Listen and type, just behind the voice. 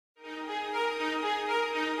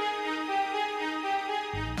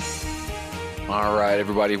All right,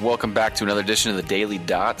 everybody. Welcome back to another edition of the Daily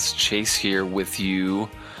Dots. Chase here with you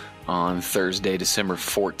on Thursday, December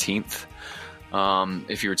 14th.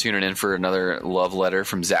 If you were tuning in for another love letter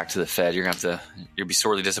from Zach to the Fed, you'll be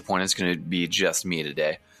sorely disappointed. It's going to be just me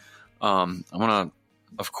today. I'm going to,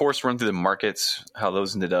 of course, run through the markets, how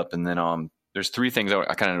those ended up, and then there's three things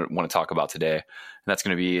I kind of want to talk about today, and that's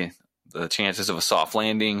going to be the chances of a soft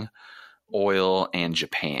landing, oil, and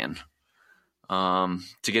Japan. To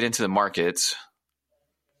get into the markets,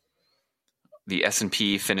 the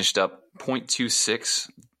S&P finished up 0.26.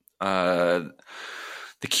 The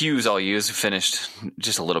Qs I'll use finished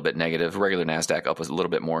just a little bit negative. Regular NASDAQ up a little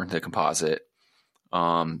bit more, the composite.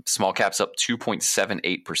 Small caps up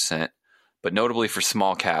 2.78%. But notably for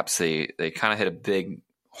small caps, they kind of hit a big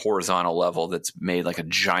horizontal level that's made like a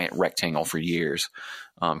giant rectangle for years.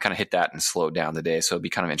 Kind of hit that and slowed down today. So it'd be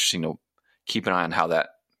kind of interesting to keep an eye on how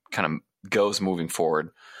that kind of goes moving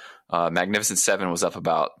forward. Magnificent 7 was up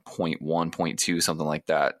about 0.1, 0.2, something like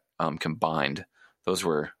that combined. Those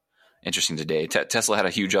were interesting today. Tesla had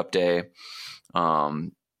a huge up day.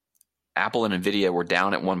 Apple and NVIDIA were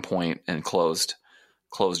down at one point and closed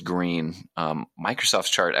green.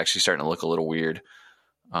 Microsoft's chart actually starting to look a little weird.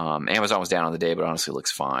 Amazon was down on the day, but honestly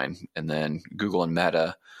looks fine. And then Google and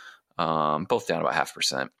Meta, both down about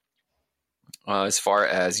 0.5%. As far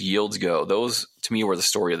as yields go, those to me were the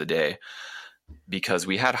story of the day because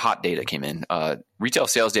we had hot data came in. Retail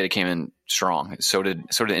sales data came in strong. So did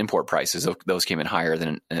import prices. Those came in higher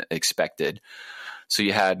than expected. So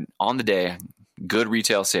you had on the day good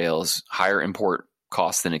retail sales, higher import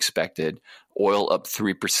costs than expected. Oil up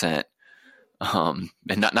 3%. And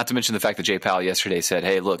not to mention the fact that Jay Powell yesterday said,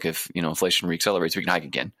 "Hey, look, if inflation reaccelerates, we can hike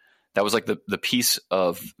again." That was like the piece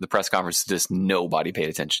of the press conference just nobody paid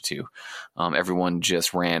attention to. Everyone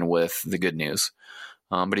just ran with the good news.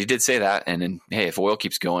 But he did say that. And then, hey, if oil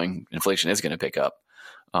keeps going, inflation is going to pick up.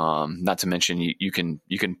 Not to mention you can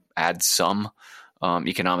add some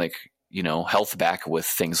economic health back with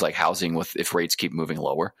things like housing if rates keep moving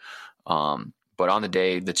lower. But on the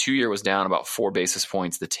day, the 2-year was down about 4 basis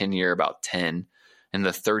points, the 10-year about 10, and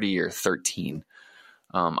the 30-year 13.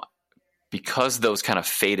 Because those kind of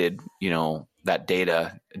faded, that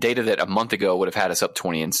data that a month ago would have had us up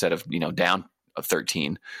 20 instead of, down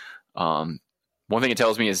 13. One thing it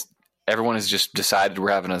tells me is everyone has just decided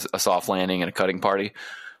we're having a soft landing and a cutting party,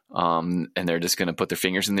 and they're just going to put their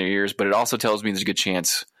fingers in their ears. But it also tells me there's a good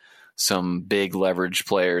chance some big leverage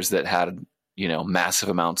players that had, massive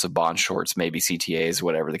amounts of bond shorts, maybe CTAs,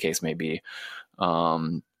 whatever the case may be,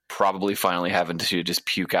 probably finally having to just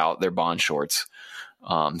puke out their bond shorts. So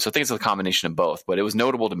I think it's a combination of both, but it was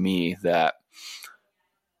notable to me that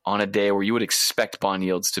on a day where you would expect bond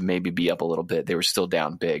yields to maybe be up a little bit, they were still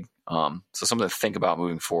down big. So something to think about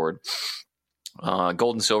moving forward.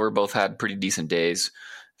 Gold and silver both had pretty decent days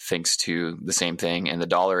thanks to the same thing. And the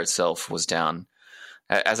dollar itself was down.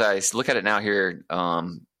 As I look at it now here,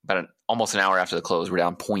 almost an hour after the close, we're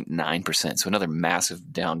down 0.9%. So another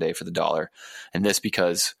massive down day for the dollar. And this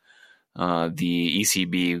because the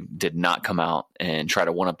ECB did not come out and try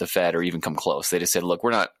to one-up the Fed or even come close. They just said, look,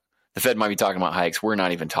 the Fed might be talking about hikes. We're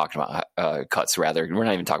not even talking about cuts, rather. We're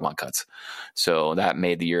not even talking about cuts. So that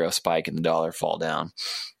made the euro spike and the dollar fall down.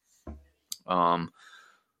 So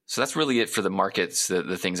that's really it for the markets,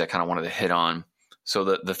 the things I kind of wanted to hit on. So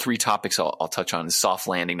the three topics I'll touch on is soft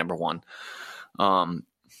landing, number one.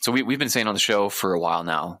 So we've been saying on the show for a while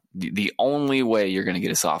now, the only way you're going to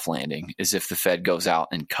get a soft landing is if the Fed goes out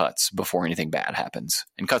and cuts before anything bad happens,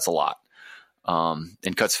 and cuts a lot,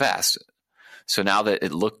 and cuts fast. So now that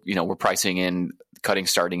we're pricing in cutting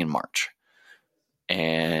starting in March,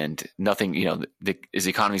 and nothing, is the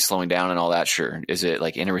economy slowing down and all that? Sure. Is it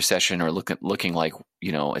like in a recession or looking like,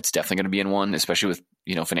 it's definitely going to be in one, especially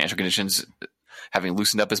with, financial conditions having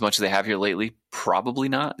loosened up as much as they have here lately? Probably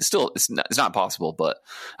not. Still, it's not possible, but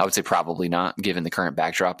I would say probably not, given the current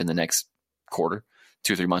backdrop in the next quarter,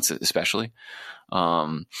 2-3 months especially.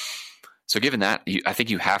 So given that, I think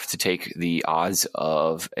you have to take the odds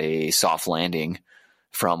of a soft landing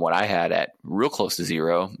from what I had at real close to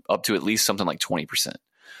zero up to at least something like 20%.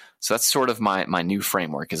 So that's sort of my new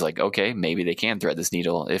framework is like, okay, maybe they can thread this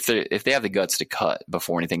needle if they have the guts to cut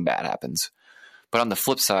before anything bad happens. But on the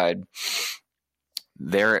flip side,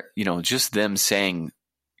 they're, just them saying,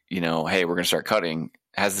 hey, we're going to start cutting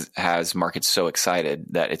has markets so excited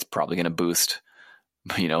that it's probably going to boost,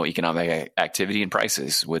 economic activity and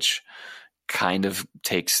prices, which kind of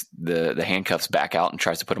takes the handcuffs back out and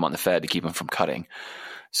tries to put them on the Fed to keep them from cutting.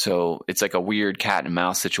 So it's like a weird cat and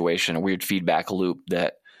mouse situation, a weird feedback loop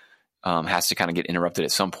that has to kind of get interrupted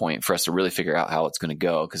at some point for us to really figure out how it's going to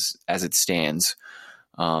go. Because as it stands,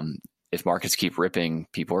 if markets keep ripping,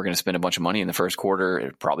 people are going to spend a bunch of money in the first quarter.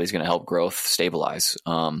 It probably is going to help growth stabilize.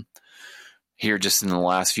 Here, just in the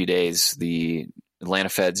last few days, the Atlanta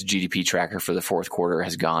Fed's GDP tracker for the fourth quarter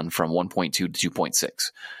has gone from 1.2 to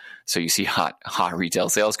 2.6. So you see hot retail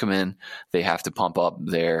sales come in. They have to pump up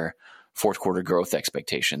their fourth quarter growth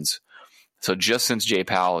expectations. So just since Jay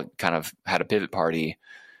Powell kind of had a pivot party,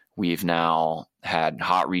 we've now had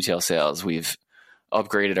hot retail sales. We've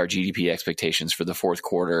upgraded our GDP expectations for the fourth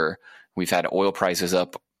quarter. We've had oil prices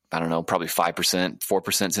up, I don't know, probably 5%,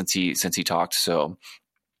 4% since he talked. So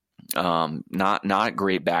not a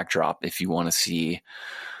great backdrop if you want to see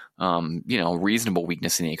reasonable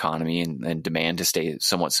weakness in the economy and demand to stay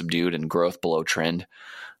somewhat subdued and growth below trend.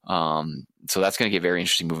 So that's going to get very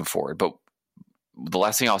interesting moving forward. But the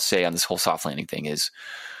last thing I'll say on this whole soft landing thing is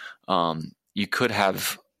you could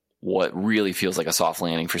have what really feels like a soft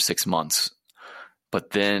landing for 6 months,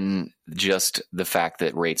 but then just the fact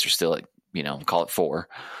that rates are still at, call it 4,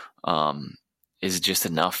 is just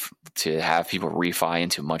enough to have people refi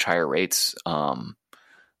into much higher rates. I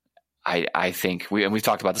think we've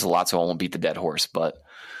talked about this a lot, so I won't beat the dead horse, but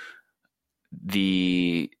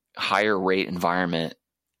the higher rate environment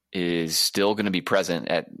is still going to be present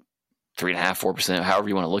at 3.5%, 4%, however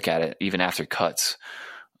you want to look at it, even after cuts.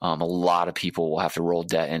 A lot of people will have to roll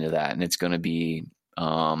debt into that, and it's going to be,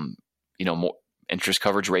 more interest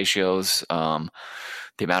coverage ratios, the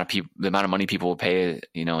amount of money people will pay,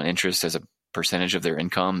 in interest as a percentage of their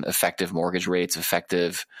income, effective mortgage rates,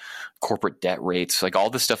 effective corporate debt rates, like all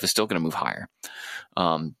this stuff is still going to move higher.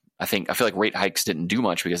 I feel like rate hikes didn't do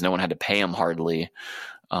much because no one had to pay them hardly.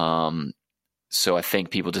 So I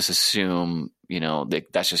think people just assume,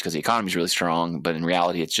 that's just because the economy is really strong, but in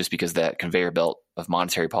reality, it's just because that conveyor belt of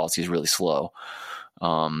monetary policy is really slow.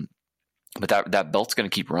 But that belt's going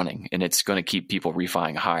to keep running, and it's going to keep people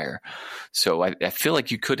refining higher. So I feel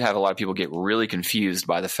like you could have a lot of people get really confused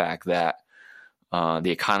by the fact that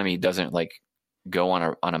the economy doesn't go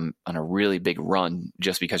on a really big run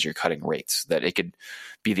just because you're cutting rates. That it could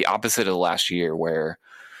be the opposite of the last year, where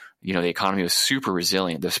the economy was super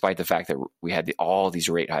resilient despite the fact that we had all these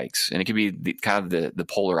rate hikes, and it could be the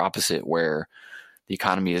polar opposite, where the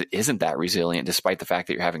economy isn't that resilient despite the fact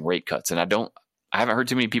that you're having rate cuts. And I haven't heard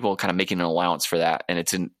too many people kind of making an allowance for that, and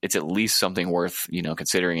it's at least something worth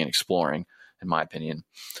considering and exploring, in my opinion.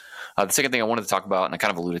 The second thing I wanted to talk about, and I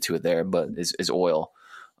kind of alluded to it there, but is oil.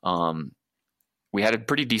 We had a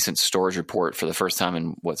pretty decent storage report for the first time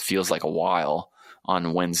in what feels like a while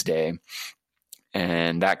on Wednesday,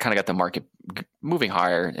 and that kind of got the market moving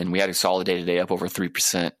higher, and we had a solid day-to-day up over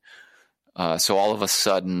 3%. So all of a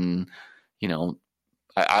sudden,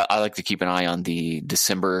 I like to keep an eye on the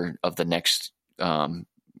December of the next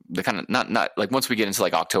the kind of not like once we get into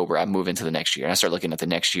October, I move into the next year and I start looking at the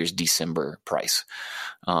next year's December price.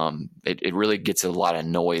 It really gets a lot of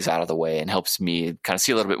noise out of the way and helps me kind of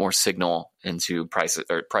see a little bit more signal into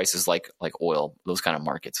prices like oil, those kind of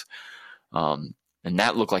markets. And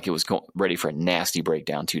that looked like it was ready for a nasty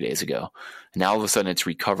breakdown 2 days ago. And now all of a sudden it's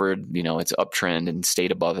recovered, it's uptrend and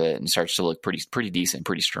stayed above it and starts to look pretty decent,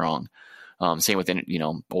 pretty strong. Same with,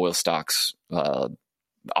 oil stocks,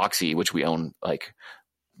 Oxy, which we own,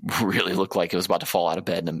 really looked like it was about to fall out of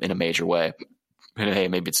bed in a major way. And hey,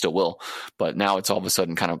 maybe it still will, but now it's all of a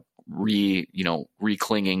sudden kind of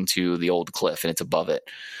re-clinging to the old cliff and it's above it.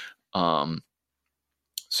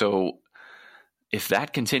 So if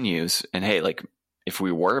that continues, and hey, if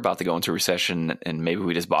we were about to go into a recession and maybe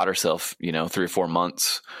we just bought ourselves, 3 or 4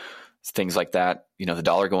 months, things like that, the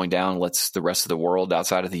dollar going down lets the rest of the world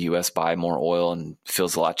outside of the US buy more oil and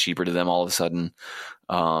feels a lot cheaper to them all of a sudden.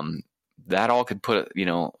 That all could put,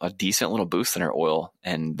 a decent little boost in our oil,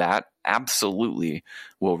 and that absolutely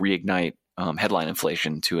will reignite headline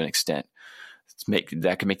inflation to an extent.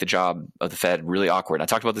 That could make the job of the Fed really awkward. I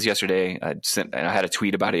talked about this yesterday. I had a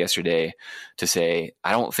tweet about it yesterday to say,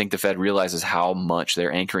 I don't think the Fed realizes how much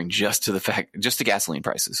they're anchoring just to gasoline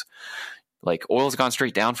prices. Oil's gone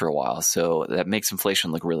straight down for a while, so that makes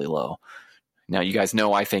inflation look really low. Now, you guys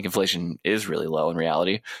know I think inflation is really low in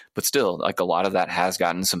reality, but still, a lot of that has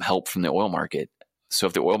gotten some help from the oil market. So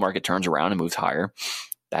if the oil market turns around and moves higher,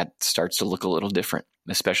 that starts to look a little different,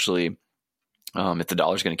 especially if the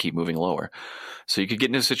dollar's going to keep moving lower. So you could get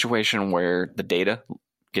into a situation where the data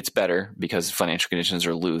gets better because financial conditions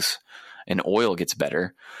are loose and oil gets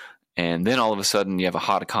better. And then all of a sudden you have a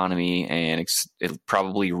hot economy and it's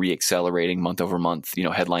probably reaccelerating month over month,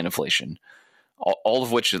 headline inflation, all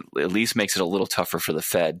of which at least makes it a little tougher for the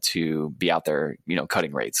Fed to be out there,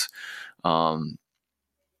 cutting rates. That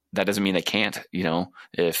doesn't mean they can't,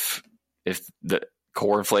 if the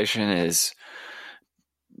core inflation is,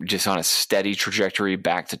 just on a steady trajectory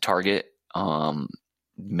back to target,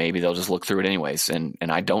 maybe they'll just look through it anyways. And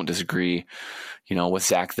I don't disagree, with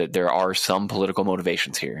Zach that there are some political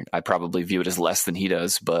motivations here. I probably view it as less than he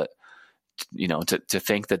does, but to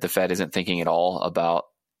think that the Fed isn't thinking at all about,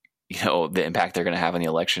 the impact they're going to have on the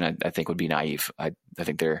election, I think would be naive. I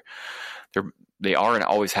think they are and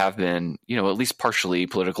always have been, at least partially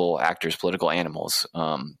political actors, political animals,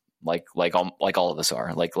 like all of us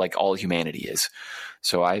are, like all humanity is.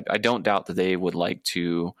 So I don't doubt that they would like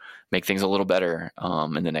to make things a little better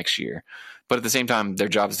in the next year. But at the same time, their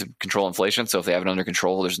job is to control inflation. So if they have it under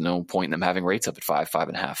control, there's no point in them having rates up at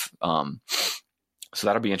 5.5. So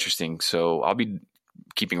that'll be interesting. So I'll be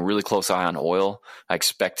keeping a really close eye on oil. I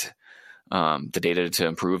expect the data to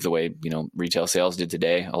improve the way, retail sales did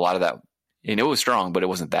today. A lot of that, it was strong, but it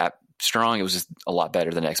wasn't that strong. It was just a lot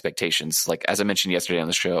better than expectations. Like, as I mentioned yesterday on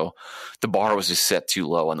the show, the bar was just set too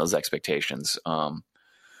low on those expectations.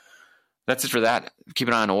 That's it for that. Keep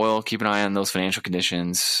an eye on oil, keep an eye on those financial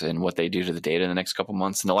conditions and what they do to the data in the next couple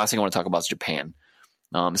months. And the last thing I want to talk about is Japan.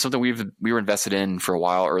 Something we were invested in for a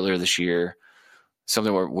while earlier this year,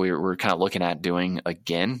 something we're kind of looking at doing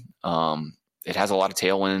again. It has a lot of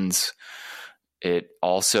tailwinds. It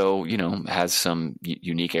also, has some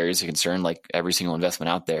unique areas of concern, like every single investment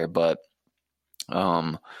out there. But,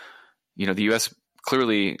 the U.S.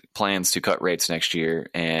 clearly plans to cut rates next year,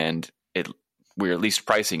 and we're at least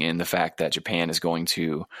pricing in the fact that Japan is going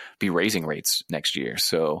to be raising rates next year.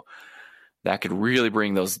 So that could really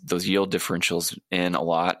bring those yield differentials in a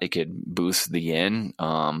lot. It could boost the yen,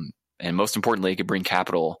 and most importantly, it could bring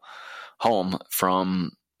capital home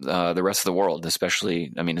from the rest of the world,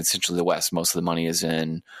 especially, essentially the West. Most of the money is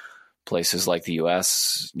in places like the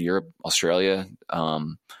US, Europe, Australia.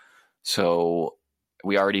 So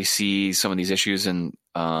we already see some of these issues, and,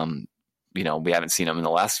 we haven't seen them in the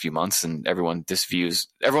last few months, and everyone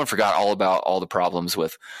forgot all about all the problems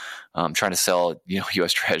with trying to sell,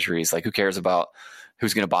 US treasuries. Like, who cares about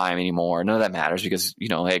who's going to buy them anymore? None of that matters because,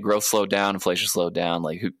 hey, growth slowed down, inflation slowed down,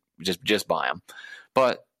 like who just buy them.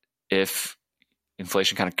 But if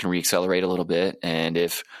inflation kind of can reaccelerate a little bit, and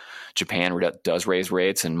if Japan does raise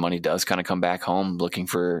rates and money does kind of come back home looking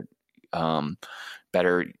for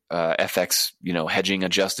better FX, hedging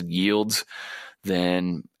adjusted yields,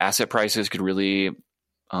 then asset prices could really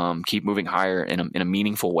keep moving higher in a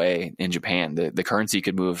meaningful way in Japan. The currency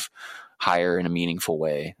could move higher in a meaningful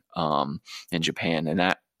way in Japan, and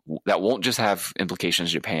that won't just have implications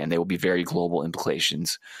in Japan. They will be very global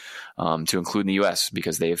implications to include in the U.S.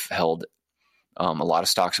 because they've held a lot of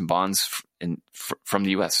stocks and bonds from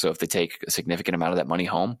the U.S. So if they take a significant amount of that money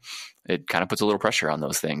home, it kind of puts a little pressure on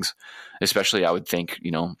those things, especially I would think,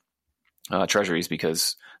 treasuries,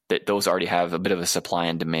 because those already have a bit of a supply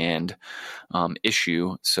and demand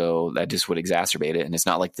issue. So that just would exacerbate it. And it's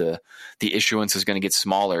not like the issuance is going to get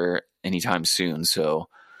smaller anytime soon. So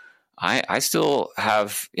I still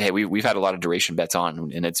have, we've had a lot of duration bets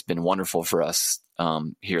on, and it's been wonderful for us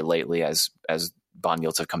here lately as bond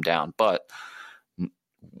yields have come down. But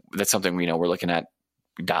that's something we're looking at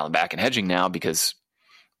dialing back and hedging now because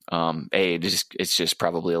it's just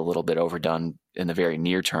probably a little bit overdone in the very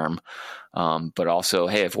near term. But also,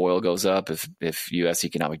 if oil goes up, if U.S.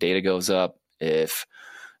 economic data goes up, if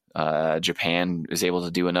Japan is able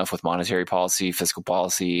to do enough with monetary policy, fiscal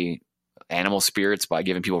policy, animal spirits by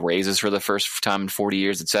giving people raises for the first time in 40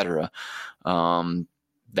 years, et cetera,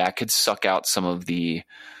 that could suck out some of the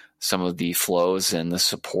flows and the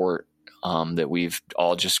support that we've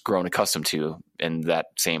all just grown accustomed to in that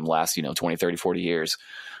same last, 20, 30, 40 years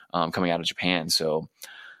coming out of Japan. So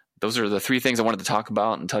those are the three things I wanted to talk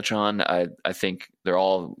about and touch on. I think they're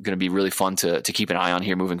all going to be really fun to keep an eye on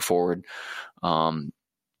here moving forward.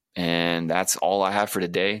 And that's all I have for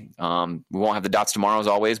today. We won't have the dots tomorrow as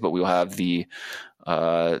always, but we'll have the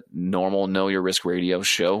normal Know Your Risk Radio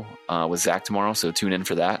show with Zach tomorrow. So tune in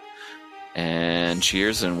for that. And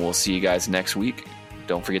cheers, and we'll see you guys next week.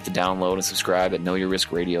 Don't forget to download and subscribe at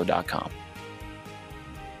knowyourriskradio.com.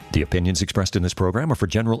 The opinions expressed in this program are for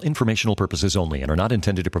general informational purposes only and are not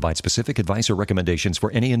intended to provide specific advice or recommendations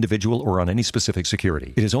for any individual or on any specific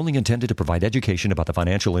security. It is only intended to provide education about the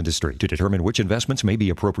financial industry. To determine which investments may be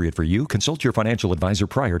appropriate for you, consult your financial advisor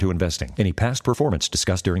prior to investing. Any past performance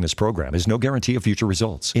discussed during this program is no guarantee of future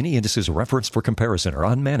results. Any indices referenced for comparison are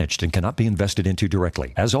unmanaged and cannot be invested into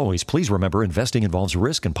directly. As always, please remember investing involves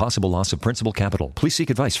risk and possible loss of principal capital. Please seek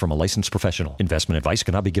advice from a licensed professional. Investment advice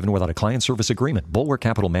cannot be given without a client service agreement. Bulwark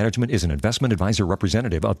Capital Management is an investment advisor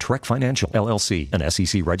representative of Trek Financial, LLC, an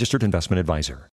SEC-registered investment advisor.